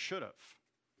they should have.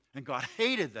 And God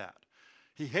hated that.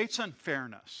 He hates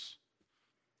unfairness.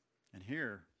 And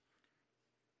here,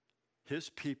 his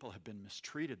people have been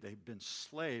mistreated. They've been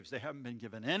slaves. They haven't been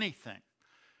given anything.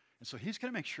 And so he's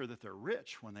going to make sure that they're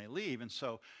rich when they leave. And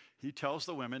so he tells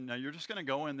the women, now you're just going to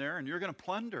go in there and you're going to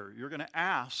plunder. You're going to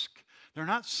ask. They're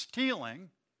not stealing.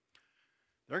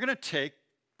 They're going to take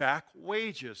back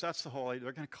wages. That's the whole idea.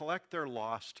 They're going to collect their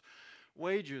lost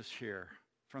wages here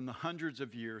from the hundreds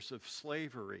of years of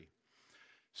slavery.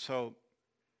 So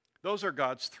those are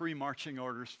God's 3 marching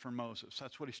orders for Moses.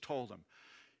 That's what he's told him.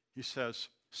 He says,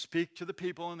 speak to the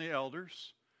people and the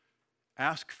elders.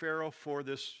 Ask Pharaoh for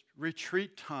this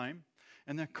retreat time,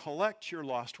 and then collect your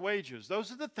lost wages.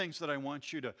 Those are the things that I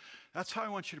want you to, that's how I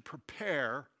want you to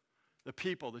prepare the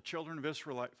people, the children of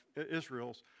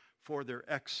Israel's, for their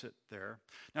exit there.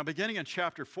 Now, beginning in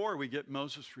chapter 4, we get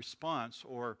Moses' response,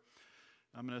 or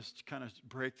I'm going to kind of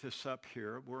break this up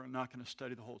here. We're not going to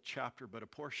study the whole chapter, but a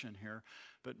portion here.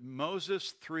 But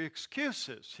Moses' 3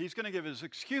 excuses. He's going to give his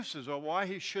excuses of why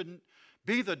he shouldn't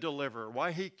be the deliverer,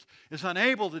 why he is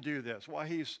unable to do this, why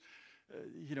he's,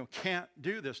 can't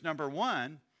do this. Number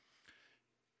 1,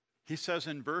 he says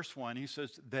in verse 1, he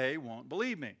says, they won't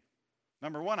believe me.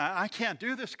 Number 1, I can't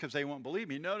do this because they won't believe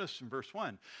me. Notice in verse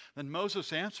 1, then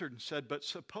Moses answered and said, but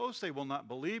suppose they will not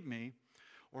believe me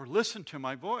or listen to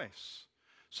my voice.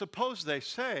 Suppose they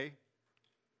say,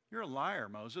 You're a liar,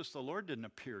 Moses. The Lord didn't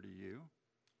appear to you.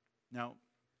 Now,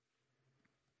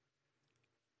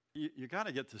 you got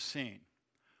to get the scene.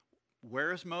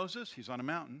 Where is Moses? He's on a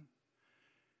mountain.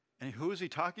 And who is he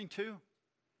talking to?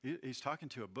 He's talking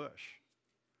to a bush.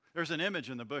 There's an image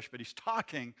in the bush, but he's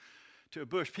talking to a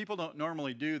bush. People don't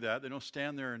normally do that. They don't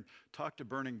stand there and talk to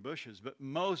burning bushes. But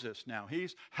Moses now,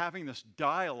 he's having this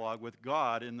dialogue with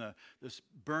God in this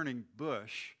burning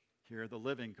bush here, the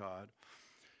living God.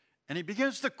 And he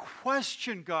begins to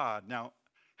question God. Now,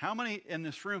 how many in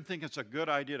this room think it's a good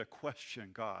idea to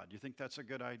question God? You think that's a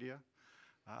good idea?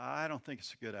 I don't think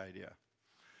it's a good idea.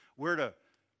 We're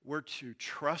to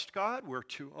trust God. We're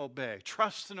to obey.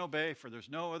 Trust and obey, for there's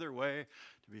no other way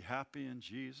to be happy in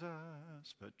Jesus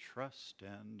but trust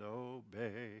and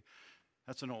obey.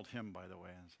 That's an old hymn, by the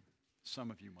way.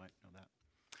 Some of you might know that.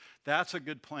 That's a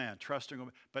good plan, trusting,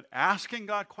 obey. But asking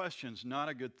God questions, not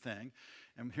a good thing.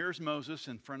 And here's Moses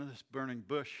in front of this burning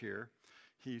bush here.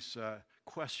 He's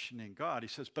questioning God. He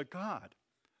says, but God.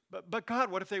 But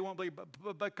God, what if they won't believe?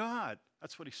 But God.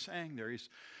 That's what he's saying there.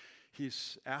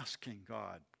 He's asking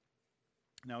God.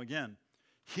 Now again,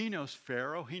 he knows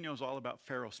Pharaoh. He knows all about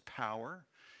Pharaoh's power.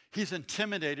 He's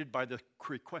intimidated by the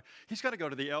request. He's got to go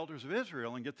to the elders of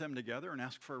Israel and get them together and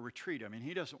ask for a retreat. I mean,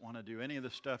 he doesn't want to do any of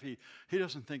this stuff. He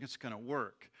doesn't think it's going to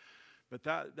work. But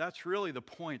that's really the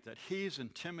point, that he's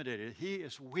intimidated. He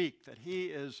is weak, that he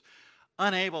is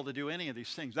unable to do any of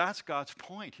these things. That's God's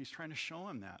point. He's trying to show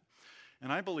him that.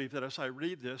 And I believe that as I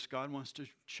read this, God wants to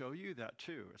show you that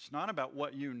too. It's not about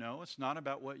what you know. It's not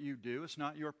about what you do. It's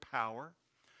not your power.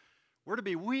 We're to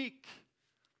be weak.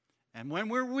 And when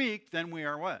we're weak, then we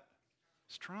are what?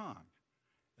 Strong.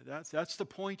 That's the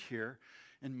point here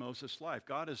in Moses' life.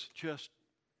 God has just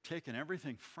taken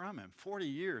everything from him. 40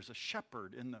 years, a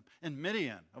shepherd in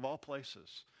Midian, of all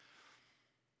places.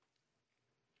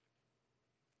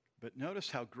 But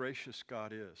notice how gracious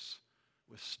God is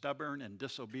with stubborn and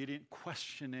disobedient,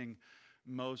 questioning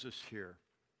Moses here.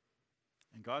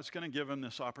 And God's going to give him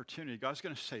this opportunity. God's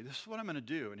going to say, this is what I'm going to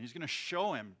do. And he's going to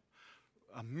show him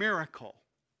a miracle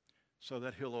so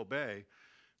that he'll obey,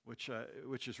 which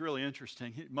is really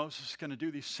interesting. Moses is going to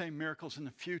do these same miracles in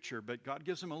the future, but God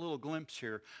gives him a little glimpse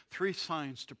here. 3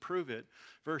 signs to prove it.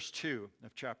 Verse 2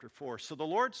 of chapter 4. So the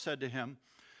Lord said to him,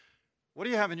 what do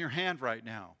you have in your hand right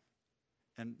now?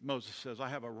 And Moses says, I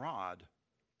have a rod.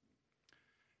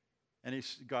 And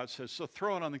God says, so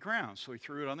throw it on the ground. So he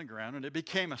threw it on the ground, and it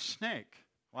became a snake.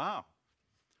 Wow.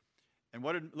 And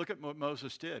look at what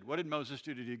Moses did. What did Moses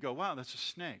do? Did he go, wow, that's a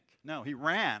snake? No, he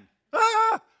ran.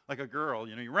 Like a girl,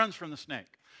 he runs from the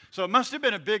snake. So it must have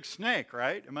been a big snake,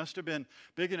 right? It must have been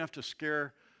big enough to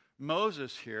scare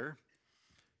Moses here.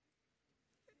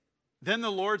 Then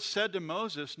the Lord said to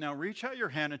Moses, now reach out your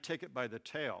hand and take it by the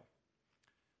tail.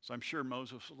 So I'm sure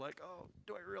Moses was like, oh,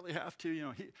 do I really have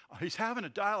to? He's having a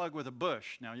dialogue with a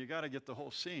bush. Now you got to get the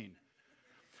whole scene.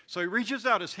 So he reaches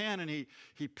out his hand and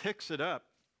he picks it up.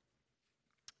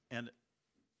 And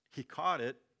he caught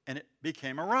it, and it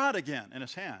became a rod again in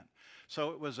his hand.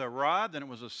 So it was a rod, then it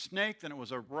was a snake, then it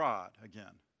was a rod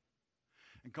again.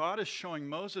 And God is showing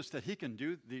Moses that he can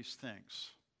do these things.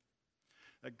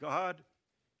 That God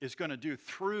is going to do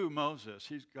through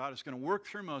Moses. God is going to work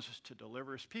through Moses to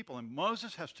deliver his people. And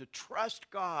Moses has to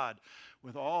trust God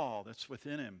with all that's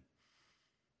within him.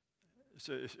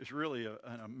 It's really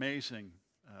an amazing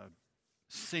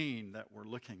scene that we're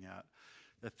looking at.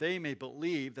 That they may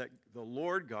believe that the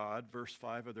Lord God, verse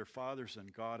 5, of their fathers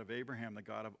and God of Abraham, the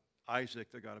God of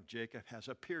Isaac, the God of Jacob, has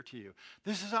appeared to you.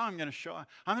 This is how I'm going to show.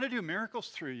 I'm going to do miracles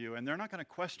through you, and they're not going to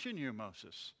question you,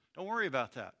 Moses. Don't worry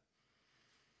about that.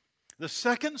 The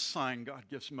second sign God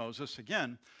gives Moses,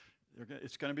 again,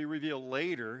 it's going to be revealed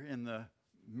later in the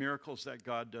miracles that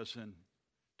God does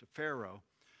to Pharaoh,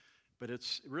 but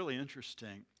it's really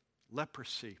interesting.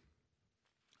 Leprosy.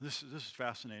 This is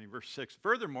fascinating. Verse 6.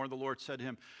 Furthermore, the Lord said to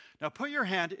him, now put your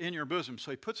hand in your bosom.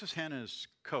 So he puts his hand in his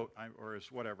coat or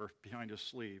his whatever, behind his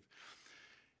sleeve.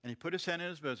 And he put his hand in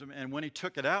his bosom, and when he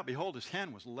took it out, behold, his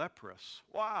hand was leprous.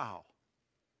 Wow.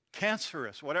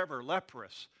 Cancerous, whatever,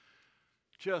 leprous.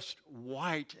 Just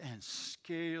white and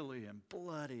scaly and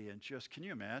bloody and just, can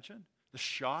you imagine the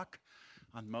shock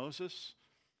on Moses?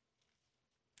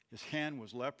 His hand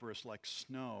was leprous like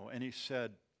snow. And he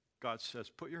said, God says,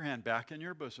 put your hand back in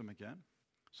your bosom again.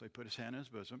 So he put his hand in his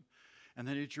bosom. And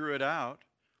then he drew it out,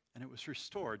 and it was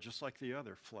restored just like the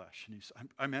other flesh. And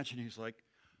I imagine he's like,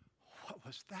 what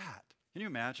was that? Can you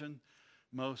imagine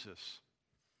Moses?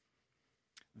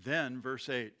 Then, verse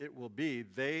 8, it will be,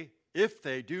 if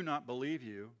they do not believe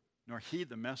you, nor heed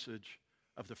the message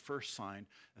of the first sign,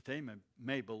 that they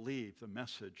may believe the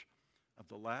message of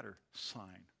the latter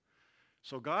sign.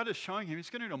 So God is showing him he's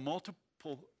going to do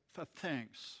multiple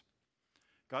things.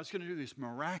 God's going to do these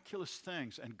miraculous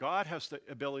things, and God has the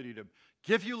ability to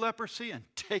give you leprosy and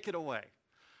take it away.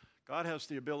 God has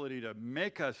the ability to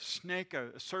make a snake,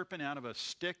 a serpent out of a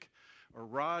stick or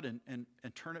rod and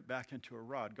turn it back into a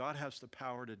rod. God has the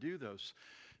power to do those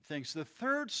things. The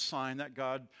third sign that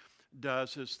God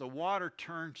does is the water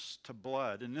turns to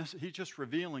blood. And he's just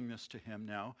revealing this to him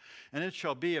now. And it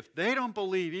shall be, if they don't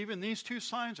believe even these two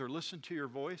signs or listen to your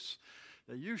voice,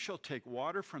 that you shall take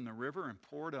water from the river and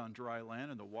pour it on dry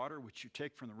land, and the water which you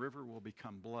take from the river will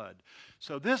become blood.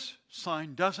 So this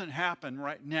sign doesn't happen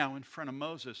right now in front of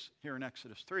Moses here in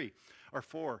Exodus 3 or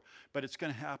 4, but it's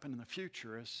going to happen in the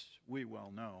future, as we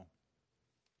well know.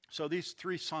 So these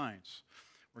three signs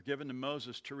were given to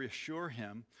Moses to reassure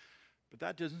him, but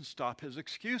that doesn't stop his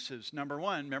excuses. Number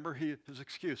one, remember his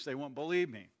excuse, they won't believe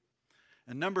me.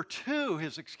 And number two,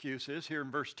 his excuse is here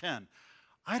in verse 10,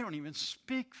 I don't even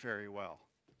speak very well.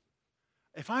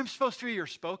 If I'm supposed to be your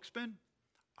spokesman,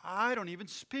 I don't even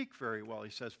speak very well, he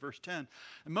says, verse 10.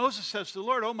 And Moses says to the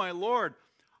Lord, oh my Lord,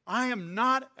 I am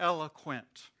not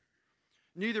eloquent,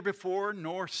 neither before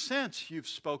nor since you've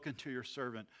spoken to your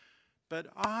servant, but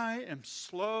I am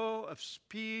slow of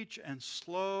speech and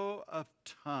slow of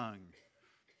tongue.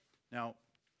 Now,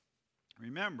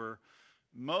 remember,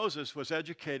 Moses was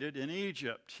educated in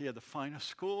Egypt. He had the finest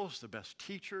schools, the best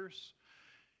teachers,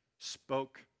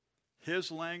 spoke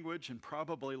his language and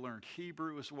probably learned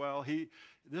Hebrew as well.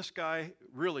 This guy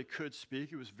really could speak.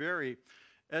 He was very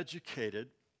educated.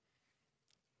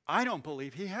 I don't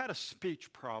believe he had a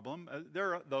speech problem.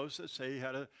 There are those that say he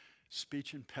had a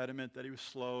speech impediment, that he was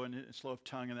slow and slow of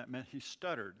tongue, and that meant he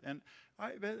stuttered. And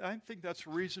I think that's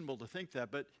reasonable to think that.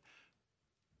 But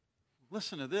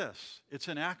listen to this. It's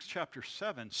in Acts chapter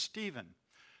 7. Stephen,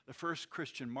 the first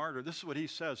Christian martyr, this is what he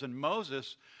says. And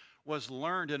Moses was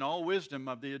learned in all wisdom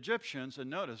of the Egyptians, and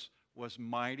notice, was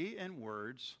mighty in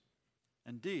words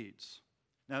and deeds.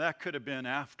 Now that could have been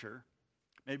after.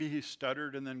 Maybe he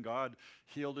stuttered and then God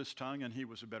healed his tongue and he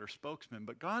was a better spokesman.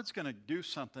 But God's going to do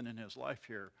something in his life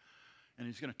here. And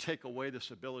he's going to take away this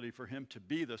ability for him to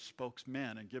be the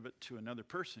spokesman and give it to another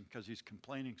person because he's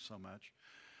complaining so much.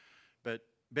 But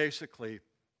basically,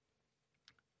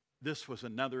 this was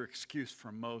another excuse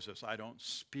from Moses. I don't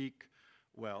speak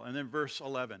well. And then verse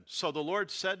 11. So the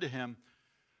Lord said to him,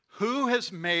 who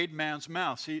has made man's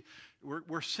mouth? See,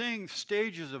 we're seeing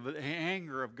stages of the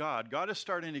anger of God. God is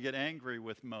starting to get angry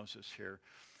with Moses here.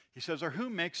 He says, or who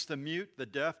makes the mute, the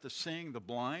deaf, the seeing, the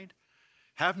blind?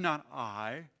 Have not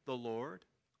I, the Lord?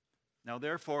 Now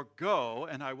therefore go,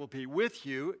 and I will be with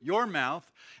you, your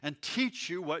mouth, and teach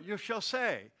you what you shall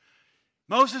say.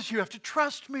 Moses, you have to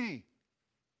trust me.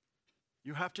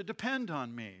 You have to depend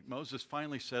on me. Moses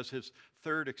finally says his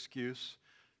third excuse,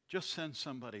 just send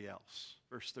somebody else.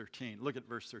 Verse 13, look at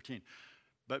verse 13.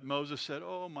 But Moses said,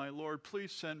 oh, my Lord,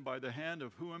 please send by the hand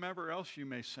of whomever else you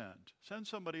may send. Send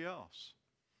somebody else.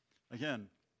 Again,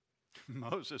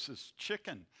 Moses is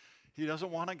chicken. He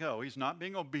doesn't want to go. He's not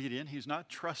being obedient. He's not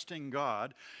trusting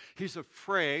God. He's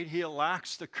afraid. He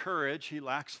lacks the courage. He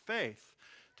lacks faith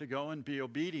to go and be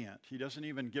obedient. He doesn't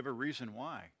even give a reason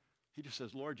why. He just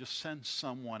says, Lord, just send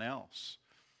someone else.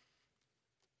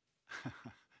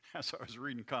 As I was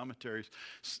reading commentaries,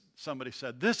 somebody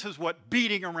said, this is what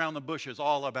beating around the bush is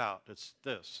all about. It's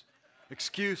this.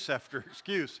 Excuse after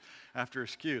excuse after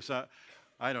excuse.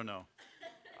 I don't know.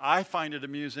 I find it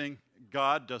amusing.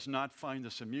 God does not find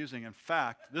this amusing. In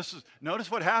fact,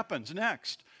 notice what happens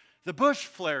next. The bush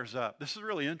flares up. This is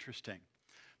really interesting.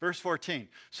 Verse 14.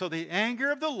 So the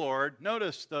anger of the Lord,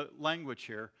 notice the language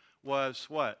here, was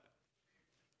what?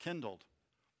 Kindled.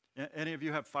 Any of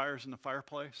you have fires in the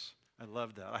fireplace? I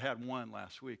love that. I had one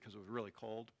last week because it was really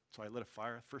cold. So I lit a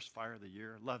fire, first fire of the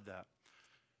year. Love that.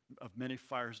 Of many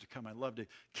fires to come, I loved it.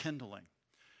 Kindling.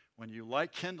 When you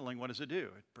light kindling, what does it do?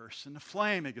 It bursts into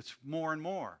flame. It gets more and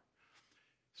more.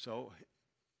 So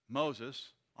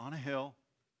Moses, on a hill,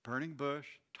 burning bush,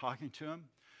 talking to him,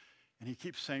 and he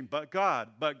keeps saying, but God,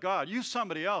 use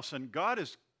somebody else. And God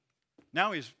is,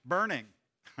 now he's burning.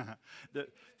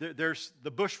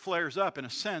 The bush flares up. In a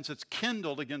sense, it's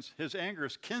kindled against, his anger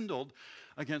is kindled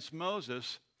against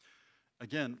Moses.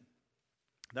 Again,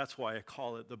 that's why I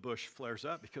call it the bush flares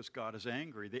up, because God is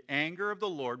angry. The anger of the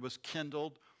Lord was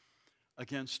kindled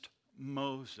against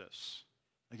Moses.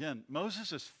 Again,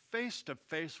 Moses is face to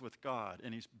face with God,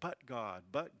 and he's but God,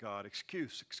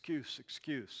 excuse.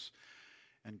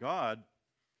 And God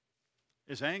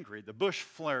is angry. The bush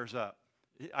flares up.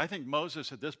 I think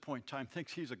Moses at this point in time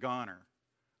thinks he's a goner.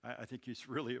 I think he's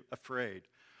really afraid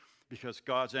because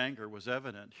God's anger was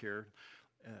evident here.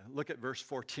 Look at verse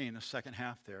 14, the second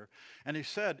half there. And he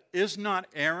said, is not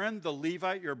Aaron the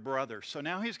Levite your brother? So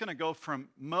now he's going to go from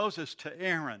Moses to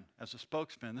Aaron as a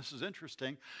spokesman. This is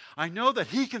interesting. I know that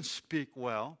he can speak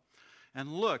well.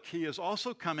 And look, he is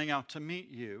also coming out to meet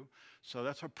you. So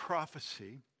that's a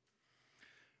prophecy.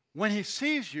 When he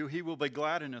sees you, he will be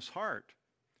glad in his heart.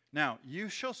 Now, you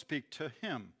shall speak to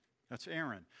him. That's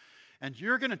Aaron. And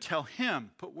you're going to tell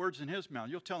him, put words in his mouth.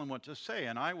 You'll tell him what to say,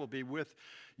 and I will be with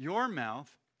your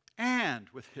mouth and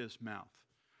with his mouth.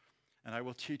 And I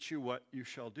will teach you what you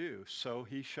shall do. So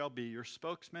he shall be your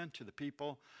spokesman to the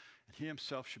people, and he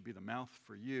himself shall be the mouth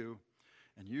for you,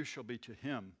 and you shall be to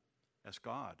him as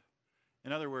God.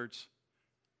 In other words,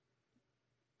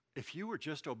 if you were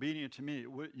just obedient to me,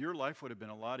 your life would have been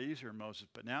a lot easier, Moses.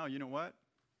 But now, you know what?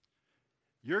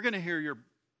 You're going to hear your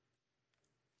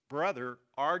brother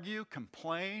argue,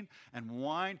 complain, and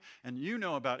whine. And you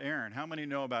know about Aaron. How many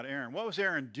know about Aaron? What was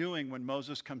Aaron doing when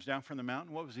Moses comes down from the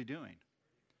mountain? What was he doing?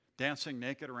 Dancing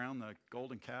naked around the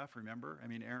golden calf, remember?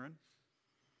 Aaron.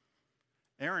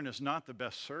 Aaron is not the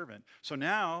best servant. So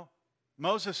now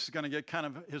Moses is going to get kind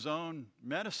of his own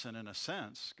medicine in a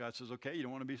sense. God says, okay, you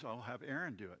don't want to be, so I'll have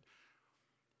Aaron do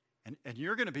it. And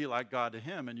you're going to be like God to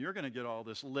him, and you're going to get all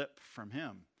this lip from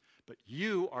him. But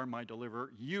you are my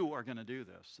deliverer. You are going to do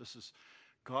this. This is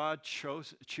God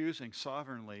choosing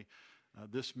sovereignly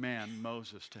this man,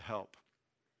 Moses, to help.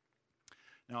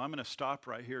 Now, I'm going to stop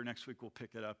right here. Next week, we'll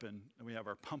pick it up, and we have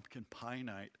our pumpkin pie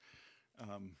night.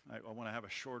 I want to have a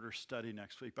shorter study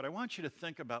next week. But I want you to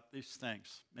think about these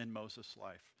things in Moses'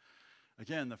 life.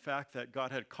 Again, the fact that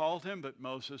God had called him, but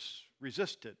Moses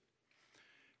resisted.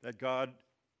 That God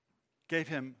gave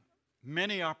him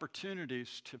many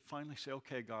opportunities to finally say,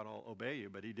 okay, God, I'll obey you,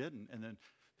 but he didn't. And then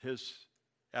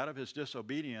out of his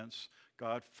disobedience,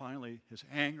 God finally, his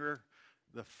anger,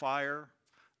 the fire,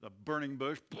 the burning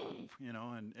bush,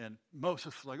 and Moses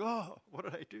was like, oh, what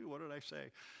did I do? What did I say?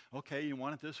 Okay, you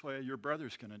want it this way, your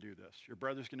brother's going to do this. Your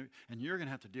brother's going to, and you're going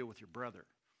to have to deal with your brother.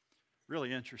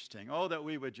 Really interesting. Oh, that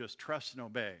we would just trust and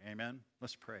obey. Amen?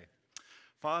 Let's pray.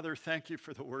 Father, thank you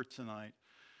for the word tonight.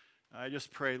 I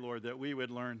just pray, Lord, that we would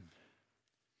learn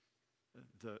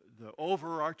the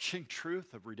overarching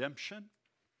truth of redemption,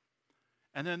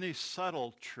 and then these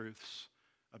subtle truths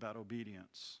about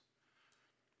obedience.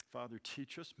 Father,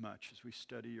 teach us much as we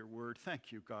study your word.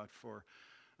 Thank you, God, for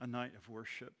a night of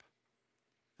worship.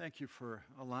 Thank you for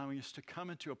allowing us to come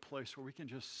into a place where we can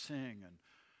just sing, and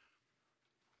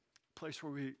a place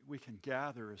where we can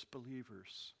gather as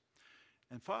believers.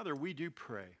 And Father, we do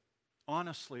pray.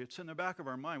 Honestly, it's in the back of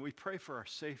our mind. We pray for our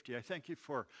safety. I thank you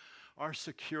for our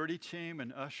security team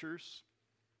and ushers,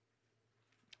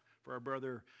 for our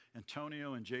brother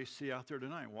Antonio and JC out there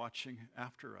tonight watching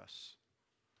after us,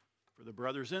 for the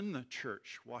brothers in the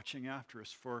church watching after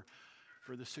us, for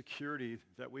the security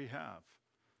that we have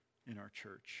in our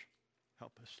church.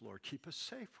 Help us, Lord. Keep us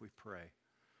safe, we pray.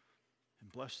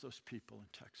 And bless those people in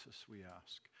Texas, we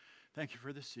ask. Thank you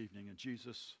for this evening. In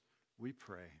Jesus, we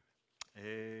pray.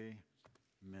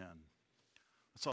 Amen.